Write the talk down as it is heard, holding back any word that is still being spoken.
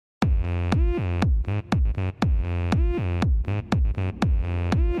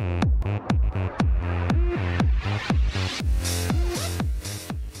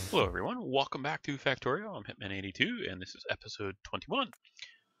Welcome back to Factorio. I'm Hitman82, and this is episode 21.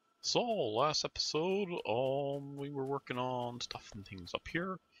 So, last episode, we were working on stuff and things up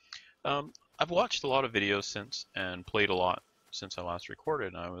here. I've watched a lot of videos since and played a lot since I last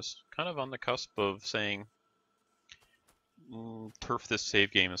recorded, and I was kind of on the cusp of saying, turf this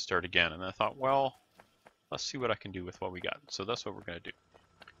save game and start again. And I thought, well, let's see what I can do with what we got. So that's what we're going to do.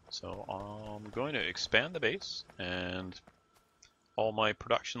 So I'm going to expand the base, and all my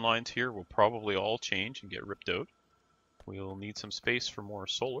production lines here will probably all change and get ripped out. We'll need some space for more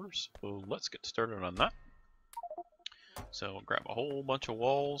solars, so let's get started on that. So grab a whole bunch of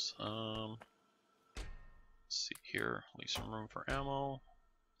walls. Let's see here, leave some room for ammo.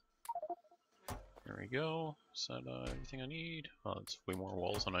 There we go. Is that everything I need? Oh, that's way more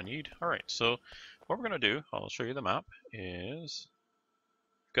walls than I need. Alright, so what we're going to do, I'll show you the map, is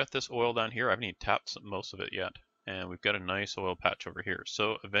we've got this oil down here. I haven't even tapped most of it yet. And we've got a nice oil patch over here.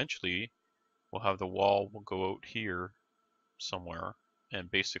 So eventually we'll have the wall will go out here somewhere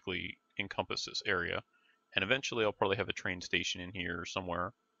and basically encompass this area. And eventually I'll probably have a train station in here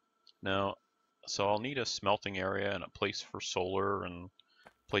somewhere. Now, so I'll need a smelting area and a place for solar and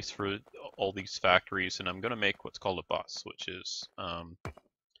a place for all these factories. And I'm going to make what's called a bus, which is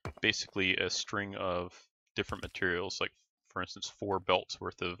basically a string of different materials, like for instance 4 belts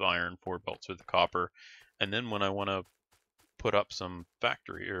worth of iron, 4 belts worth of copper. And then when I want to put up some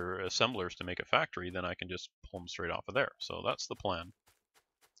factory or assemblers to make a factory, then I can just pull them straight off of there. So that's the plan.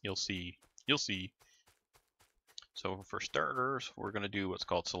 You'll see. So for starters, we're going to do what's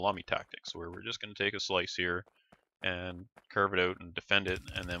called salami tactics, where we're just going to take a slice here and carve it out and defend it,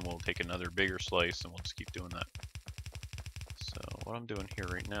 and then we'll take another bigger slice and we'll just keep doing that. So what I'm doing here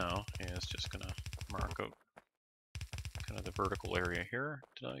right now is just going to mark out kind of the vertical area here.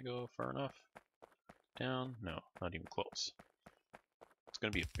 Did I go far enough? Down? No, not even close. It's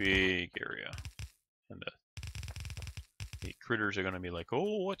going to be a big area, and the critters are going to be like,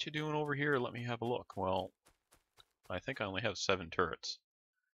 oh, what you doing over here? Let me have a look. Well, I think I only have 7 turrets.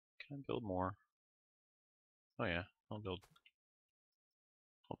 Can I build more? Oh yeah, I'll build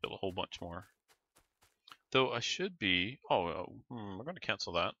a whole bunch more. Though I should be, we're going to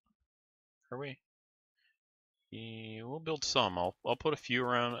cancel that. Are we? Yeah, we'll build some. I'll put a few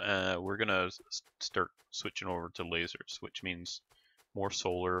around. We're gonna start switching over to lasers, which means more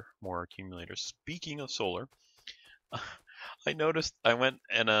solar, more accumulators. Speaking of solar, I noticed I went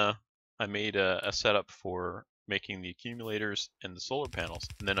and I made a setup for making the accumulators and the solar panels,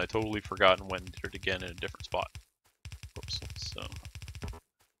 and then I totally forgot and went and did it again in a different spot. Oops. So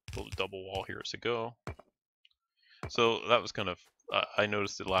build a double wall here as a go. So that was kind of. I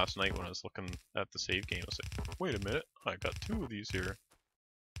noticed it last night when I was looking at the save game. I was like, wait a minute, I got 2 of these here.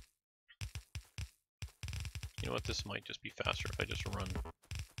 You know what, this might just be faster if I just run.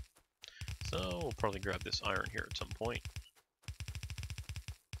 So we'll probably grab this iron here at some point.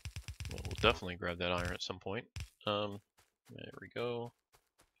 Well, we'll definitely grab that iron at some point. There we go.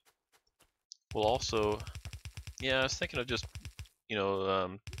 We'll also, yeah, I was thinking of just,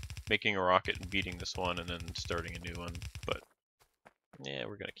 making a rocket and beating this one and then starting a new one, but yeah,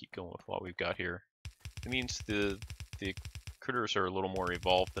 we're gonna keep going with what we've got here. It means the critters are a little more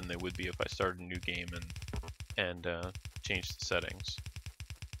evolved than they would be if I started a new game and changed the settings.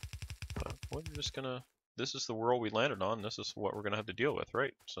 But we're just gonna. This is the world we landed on. This is what we're gonna have to deal with,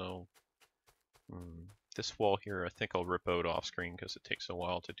 right? So this wall here, I think I'll rip out off screen because it takes a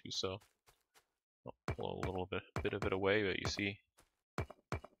while to do so. I'll pull a little bit of it away, but you see how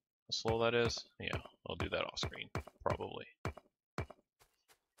slow that is? Yeah, I'll do that off screen probably.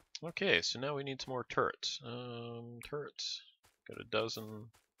 Okay, so now we need some more turrets. Turrets, got a dozen.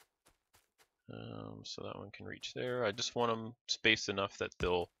 So that one can reach there. I just want them spaced enough that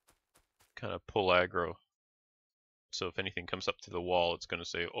they'll kind of pull aggro. So if anything comes up to the wall, it's going to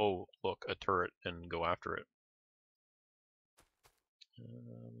say, oh, look, a turret, and go after it.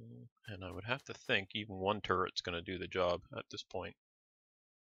 And I would have to think even one turret's going to do the job at this point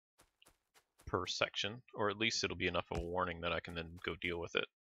per section, or at least it'll be enough of a warning that I can then go deal with it.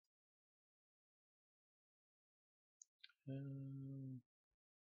 There.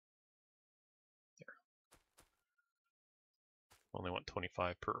 Only want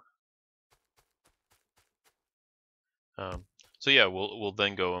 25 per. So yeah, we'll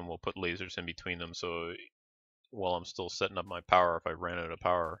then go and we'll put lasers in between them. So while I'm still setting up my power, if I ran out of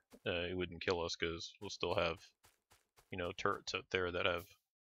power, it wouldn't kill us because we'll still have, turrets out there that have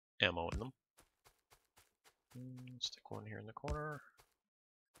ammo in them. Stick one here in the corner.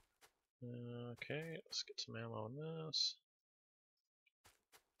 Okay, let's get some ammo in this.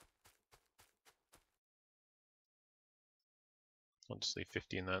 I'll just leave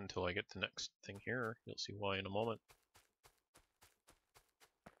 50 in that until I get the next thing here. You'll see why in a moment.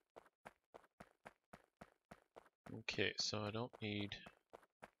 Okay, so I don't need...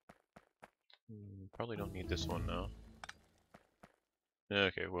 probably don't need this one now.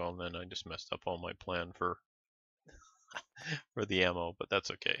 Okay, well then I just messed up all my plan for for the ammo, but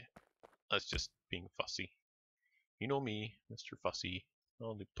that's okay. That's just being fussy. You know me, Mr. Fussy.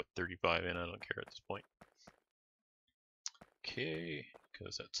 I'll put 35 in, I don't care at this point. Okay,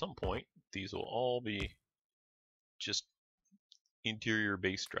 because at some point, these will all be just interior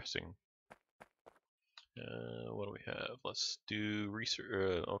base dressing. What do we have? Let's do research.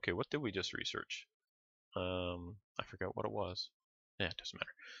 Okay, what did we just research? I forgot what it was. Yeah, it doesn't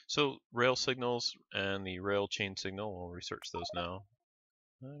matter. So rail signals and the rail chain signal, we'll research those now.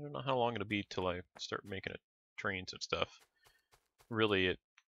 I don't know how long it'll be till I start making it trains and stuff. Really,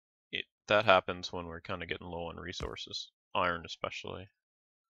 that happens when we're kind of getting low on resources, iron especially.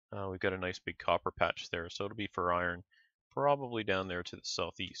 We've got a nice big copper patch there, so it'll be for iron, probably down there to the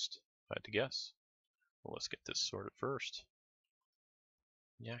southeast, if I had to guess. Well, let's get this sorted first.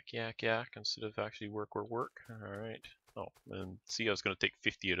 Yak, yak, yak, instead of actually work, work, work. Alright. Oh, and see, I was going to take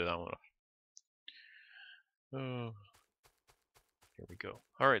 50 out of that one. Oh, here we go.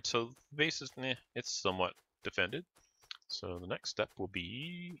 Alright, so the base is, it's somewhat defended. So the next step will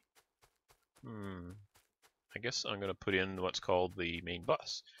be, I guess I'm going to put in what's called the main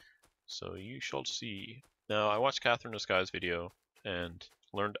bus. So you shall see. Now, I watched Catherine the Sky's video and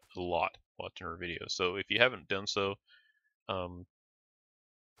learned a lot watching her video. So if you haven't done so,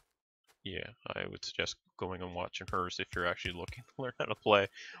 yeah, I would suggest going and watching hers if you're actually looking to learn how to play.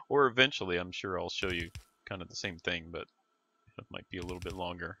 Or eventually, I'm sure I'll show you kind of the same thing, but it might be a little bit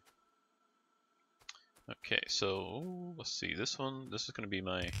longer. Okay, so let's see. This is going to be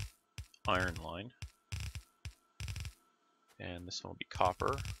my iron line. And this one will be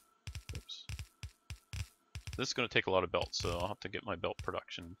copper. Oops. This is going to take a lot of belts, so I'll have to get my belt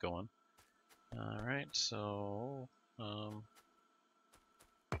production going. Alright, so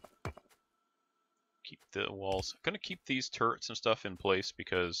keep the walls. I'm going to keep these turrets and stuff in place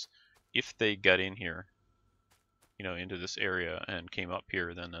because if they got in here, you know, into this area and came up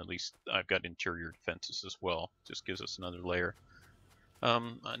here, then at least I've got interior defenses as well. Just gives us another layer.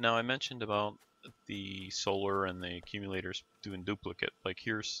 Now I mentioned about the solar and the accumulators doing duplicate. Like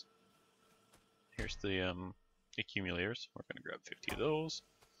here's the accumulators. We're going to grab 50 of those.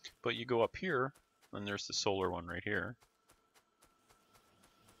 But you go up here, and there's the solar one right here.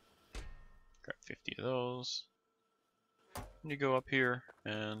 Grab 50 of those. And you go up here,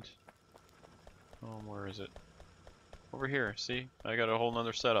 and where is it? Over here. See, I got a whole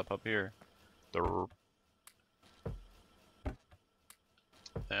nother setup up here. Derp.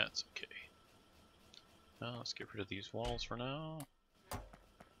 That's okay. Now let's get rid of these walls for now.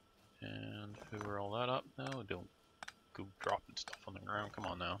 And hoover all that up now. Don't go dropping stuff on the ground. Come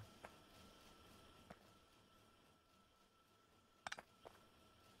on now.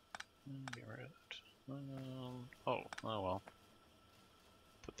 Get rid of it. Oh well.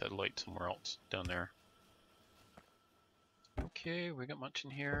 Put that light somewhere else down there. Okay, we got much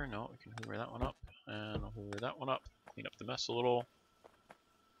in here. No, we can hoover that one up. And I'll hoover that one up. Clean up the mess a little.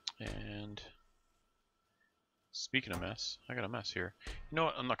 And speaking of mess, I got a mess here. You know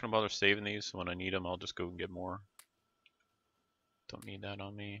what? I'm not going to bother saving these. When I need them, I'll just go and get more. Don't need that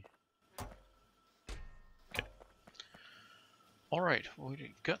on me. Okay. Alright,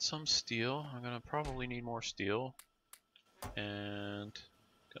 we've got some steel. I'm going to probably need more steel. And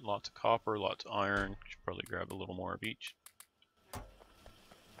got lots of copper, lots of iron. Should probably grab a little more of each.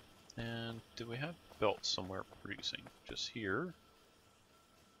 And do we have belts somewhere producing? Just here.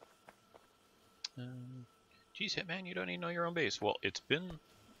 Geez, Hitman, you don't even know your own base. Well, it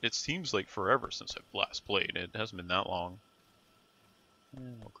seems like forever since I've last played. It hasn't been that long.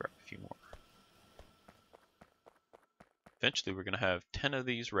 And we'll grab a few more. Eventually we're going to have 10 of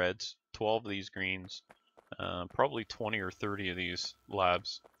these reds, 12 of these greens, probably 20 or 30 of these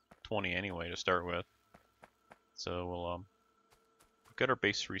labs. 20 anyway to start with. So we'll get our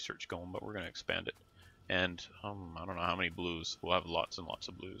base research going, but we're going to expand it. And I don't know how many blues. We'll have lots and lots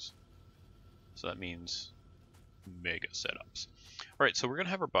of blues. So that means mega setups. Alright, so we're going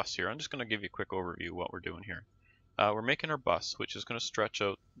to have our bus here. I'm just going to give you a quick overview of what we're doing here. We're making our bus, which is going to stretch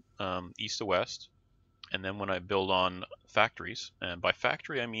out east to west. And then when I build on factories, and by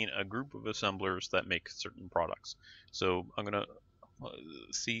factory I mean a group of assemblers that make certain products. So I'm going to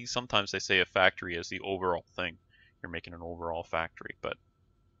see, sometimes they say a factory is the overall thing. You're making an overall factory, but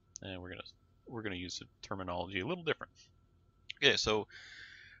we're gonna use the terminology a little different. Okay, so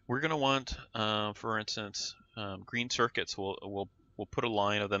we're gonna want, for instance, green circuits will we'll put a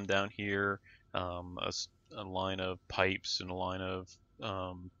line of them down here, a line of pipes and a line of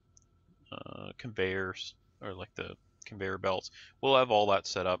conveyors, or like the conveyor belts. We'll have all that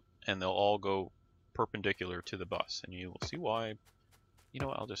set up, and they'll all go perpendicular to the bus, and you will see why. You know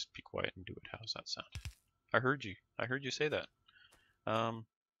what, I'll just be quiet and do it. How's that sound? I heard you say that.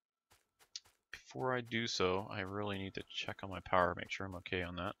 Before I do so, I really need to check on my power, make sure I'm okay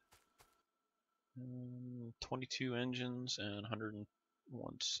on that. 22 engines and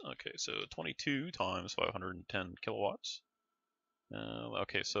 101. Okay, so 22 times 510 kilowatts.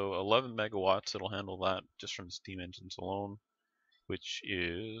 Okay, so 11 megawatts, it'll handle that just from the steam engines alone, which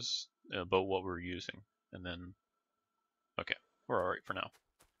is about what we're using. And then, okay, we're alright for now.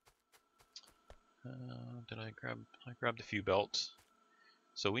 I grabbed a few belts.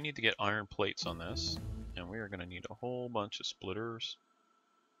 So we need to get iron plates on this, and we are going to need a whole bunch of splitters.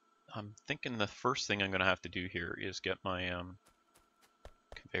 I'm thinking the first thing I'm going to have to do here is get my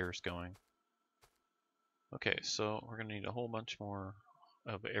conveyors going. Okay, so we're going to need a whole bunch more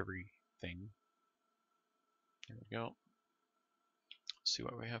of everything. There we go. Let's see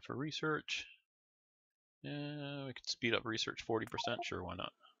what we have for research. Yeah, we could speed up research 40%. Sure, why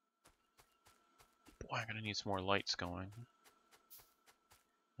not? Boy, I'm going to need some more lights going.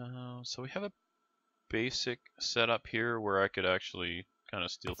 So we have a basic setup here where I could actually kind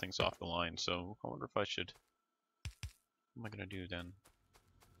of steal things off the line. So I wonder if I should. What am I going to do then?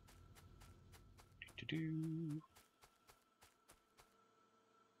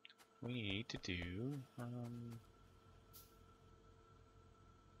 We need to do.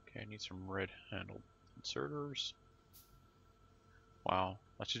 Okay, I need some red-handled inserters. Wow,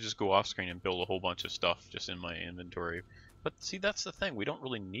 I should just go off screen and build a whole bunch of stuff just in my inventory. But see, that's the thing. We don't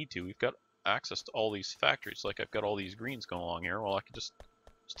really need to. We've got access to all these factories. Like I've got all these greens going along here. Well, I could just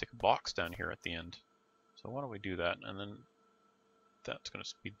stick a box down here at the end. So why don't we do that? And then that's going to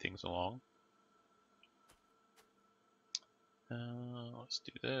speed things along. Let's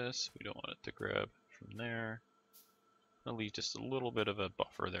do this. We don't want it to grab from there. I'll leave just a little bit of a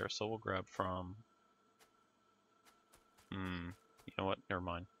buffer there. So we'll grab from. You know what? Never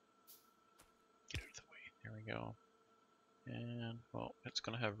mind. Get out of the way. There we go. And, well, it's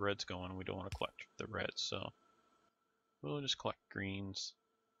going to have reds going. We don't want to collect the reds, so we'll just collect greens.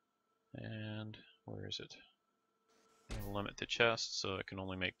 And where is it? We'll limit the chest so it can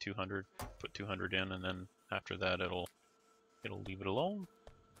only make 200. Put 200 in, and then after that it'll leave it alone.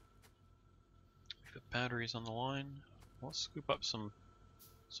 We've got batteries on the line. Let's scoop up some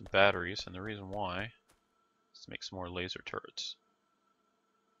batteries, and the reason why is to make some more laser turrets.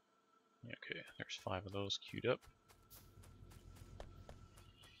 Okay, there's 5 of those queued up.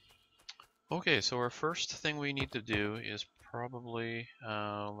 Okay, so our first thing we need to do is probably,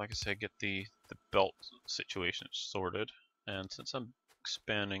 like I said, get the belt situation sorted. And since I'm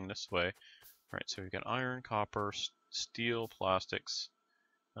expanding this way, right, so we've got iron, copper, steel, plastics.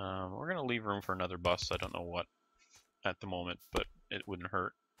 We're going to leave room for another bus. I don't know what at the moment, but it wouldn't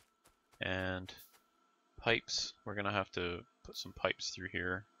hurt. And pipes, we're going to have to put some pipes through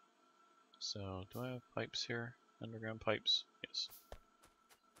here. So, do I have pipes here? Underground pipes? Yes.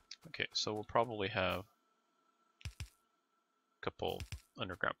 Okay, so we'll probably have a couple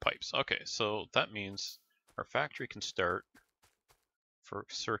underground pipes. Okay, so that means our factory can start for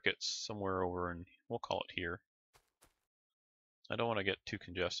circuits somewhere over in, we'll call it here. I don't want to get too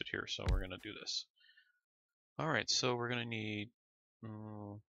congested here, so we're going to do this. Alright, so we're going to need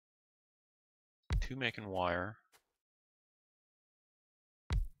 2 making wire.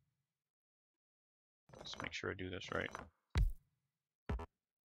 Let's make sure I do this right.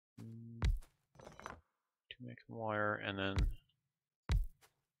 2 making wire, and then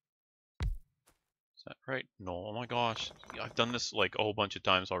is that right? No, oh my gosh. I've done this like a whole bunch of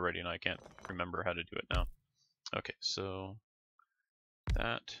times already and I can't remember how to do it now. Okay, so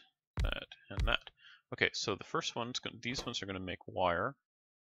that, and that. Okay, so the first one's these ones are going to make wire.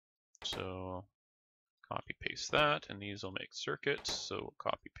 So copy paste that, and these will make circuits. So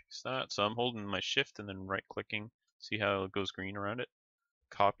copy paste that. So I'm holding my shift and then right clicking. See how it goes green around it?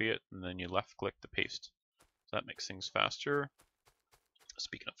 Copy it, and then you left click to paste. So that makes things faster.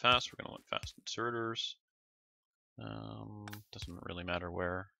 Speaking of fast, we're going to want fast inserters. Doesn't really matter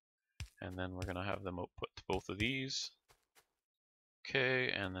where. And then we're going to have them output to both of these.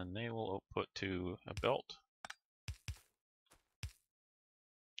 Okay, and then they will output to a belt.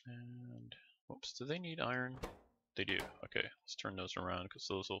 And, whoops, do they need iron? They do. Okay, let's turn those around because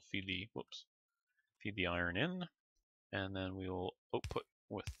those will feed the iron in. And then we will output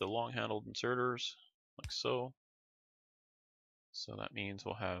with the long-handled inserters, like so. So that means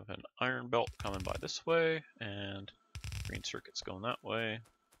we'll have an iron belt coming by this way, and Green circuit's going that way,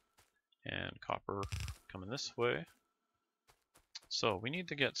 and copper coming this way. So we need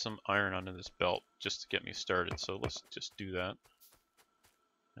to get some iron onto this belt just to get me started. So let's just do that.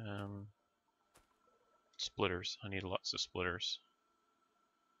 Splitters. I need lots of splitters.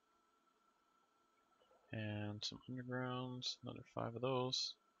 And some undergrounds, another 5 of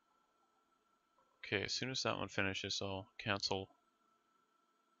those. Okay, as soon as that one finishes, I'll cancel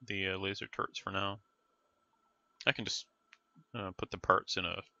the laser turrets for now. I can just put the parts in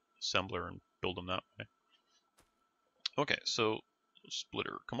a assembler and build them that way. Okay, so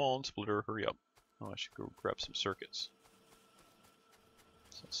splitter, come on, splitter, hurry up. Oh, I should go grab some circuits.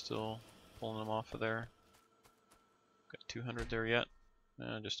 So still pulling them off of there. Got 200 there yet?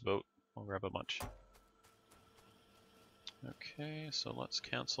 Just about. I'll grab a bunch. Okay, so let's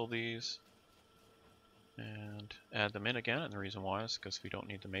cancel these and add them in again, and the reason why is because we don't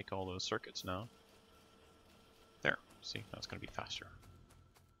need to make all those circuits now. There, see, that's going to be faster.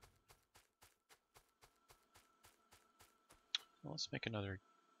 Well, let's make another.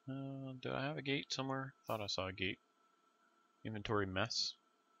 Do I have a gate somewhere? Thought I saw a gate. Inventory mess.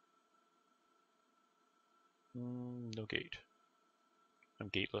 No gate. I'm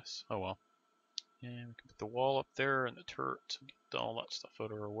gateless. Oh well. And we can put the wall up there and the turrets and get all that stuff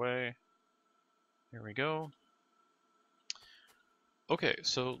out of our way. There we go. Okay,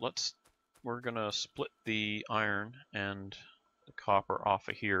 so we're gonna split the iron and the copper off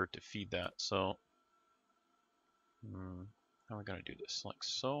of here to feed that. So, how are we gonna do this? Like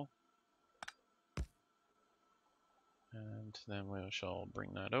so. And then we shall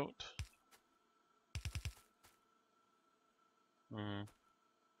bring that out.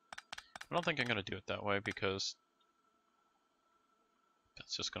 I don't think I'm going to do it that way because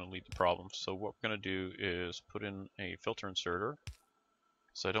that's just going to lead to problems. So what we're going to do is put in a filter inserter.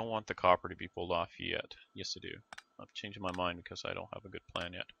 So I don't want the copper to be pulled off yet. Yes, I do. I'm changing my mind because I don't have a good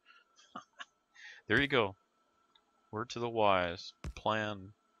plan yet. There you go. Word to the wise.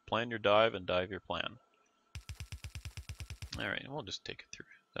 Plan your dive and dive your plan. Alright, we'll just take it through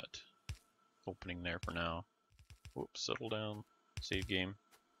that opening there for now. Whoops, settle down. Save game.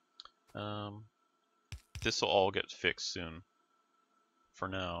 This will all get fixed soon. For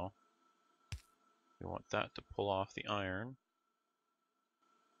now, we want that to pull off the iron.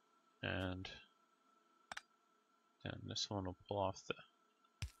 And then this one will pull off the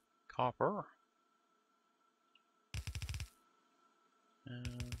copper. And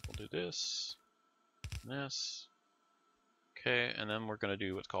we'll do this, and this. Okay, and then we're going to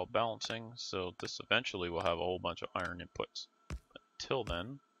do what's called balancing. So this eventually will have a whole bunch of iron inputs. Until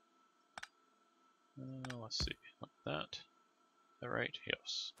then, let's see, like that. Is that right?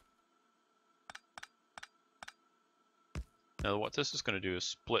 Yes. Now what this is going to do is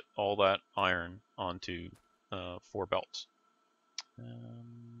split all that iron onto 4 belts. I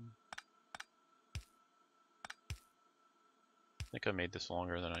think I made this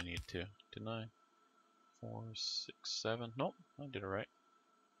longer than I need to, didn't I? 4, 6, 7. Nope, I did it right.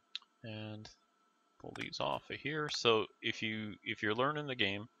 And pull these off of here. So if you're learning the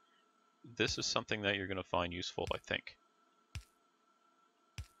game, this is something that you're going to find useful, I think.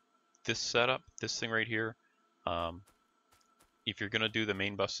 This setup, this thing right here, if you're going to do the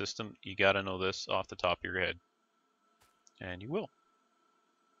main bus system, you got to know this off the top of your head. And you will.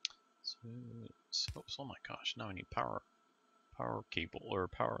 So, oh my gosh, now I need power cable or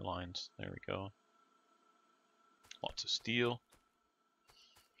power lines. There we go. Lots of steel.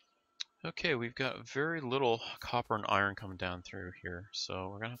 Okay, we've got very little copper and iron coming down through here, so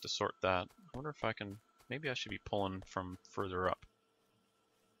we're gonna have to sort that. I wonder if I can, maybe I should be pulling from further up.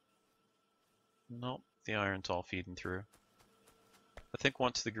 Nope, the iron's all feeding through. I think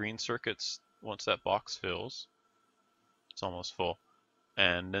once the green circuits, once that box fills, it's almost full,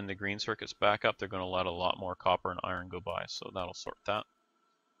 and then the green circuits back up, they're gonna let a lot more copper and iron go by, so that'll sort that.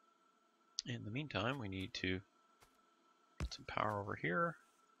 In the meantime, we need to get some power over here.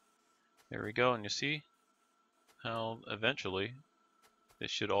 There we go, and you see how eventually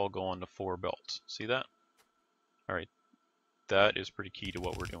this should all go onto 4 belts. See that? Alright, that is pretty key to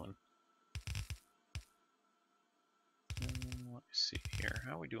what we're doing. Let me see here,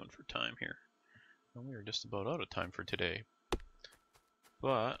 how are we doing for time here? Well, we are just about out of time for today.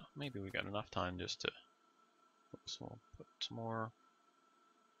 But maybe we got enough time just to, oops, we'll put some more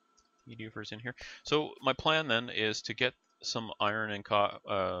EDFers in here. So my plan then is to get some iron and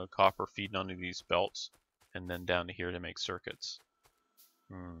copper feeding onto these belts, and then down to here to make circuits.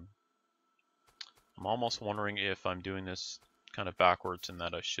 I'm almost wondering if I'm doing this kind of backwards and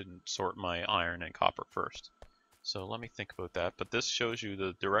that I shouldn't sort my iron and copper first. So let me think about that. But this shows you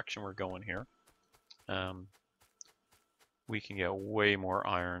the direction we're going here. we can get way more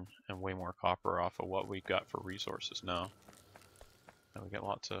iron and way more copper off of what we've got for resources now. And we get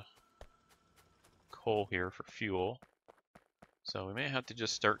lots of coal here for fuel. So we may have to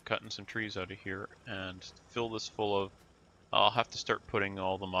just start cutting some trees out of here and fill this full of... I'll have to start putting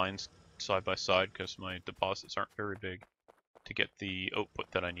all the mines side by side because my deposits aren't very big to get the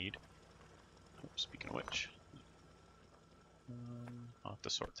output that I need. Oh, speaking of which, I'll have to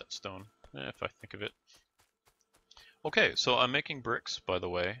sort that stone if I think of it. Okay, so I'm making bricks, by the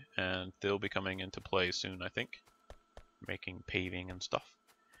way, and they'll be coming into play soon, I think. Making paving and stuff.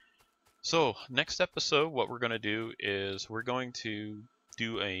 So, next episode, what we're going to do is we're going to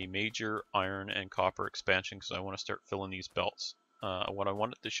do a major iron and copper expansion because I want to start filling these belts. What I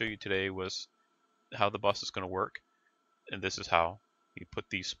wanted to show you today was how the bus is going to work, and this is how. You put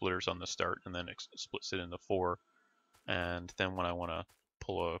these splitters on the start, and then it splits it into 4, and then when I want to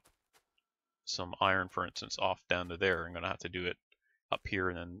pull some iron, for instance, off down to there, I'm going to have to do it up here,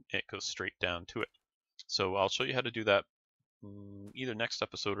 and then it goes straight down to it. So I'll show you how to do that either next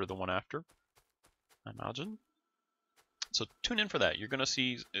episode or the one after, I imagine. So tune in for that. You're gonna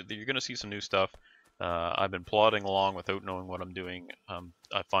see some new stuff. I've been plodding along without knowing what I'm doing.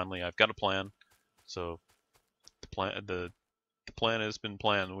 I've got a plan. So the plan has been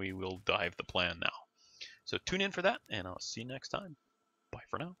planned. We will dive the plan now. So tune in for that, and I'll see you next time. Bye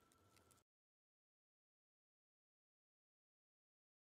for now.